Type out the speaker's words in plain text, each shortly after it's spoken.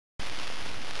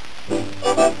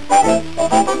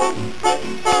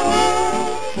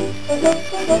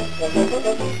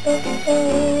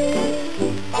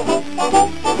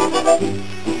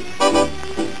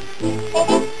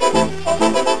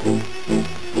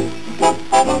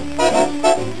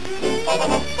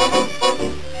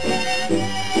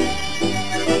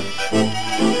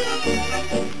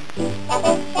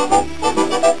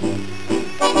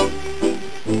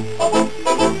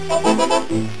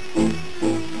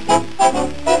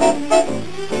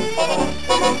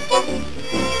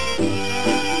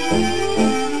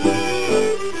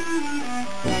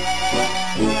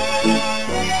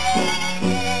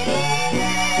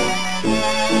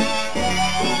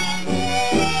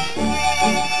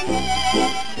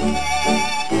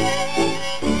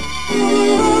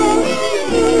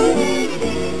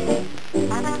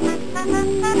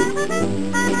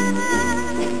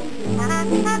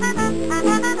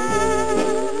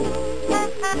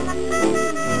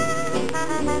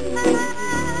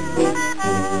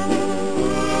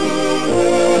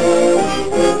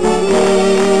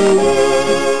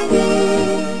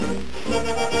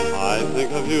I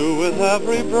think of you with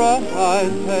every breath I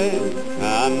take,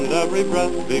 and every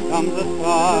breath becomes a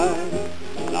sigh.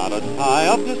 Not a sigh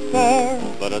of despair,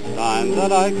 but a sign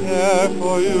that I care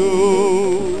for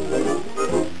you.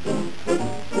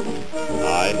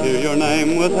 I hear your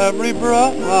name with every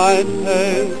breath I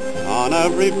take, on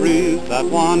every breeze that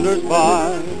wanders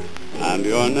by. And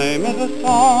your name is a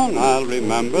song I'll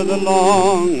remember the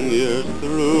long years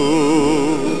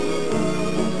through.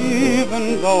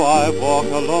 Even though I walk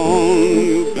alone,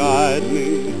 you guide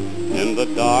me. In the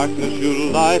darkness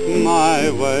you light my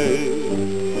way.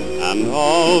 And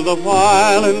all the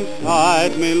while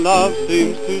inside me love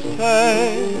seems to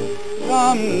say,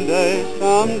 someday,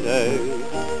 someday.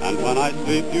 And when I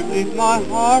sleep you keep my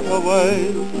heart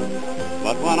away.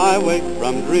 But when I wake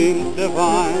from dreams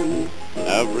divine,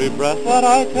 every breath that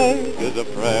I take is a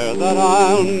prayer that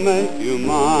I'll make you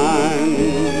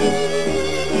mine.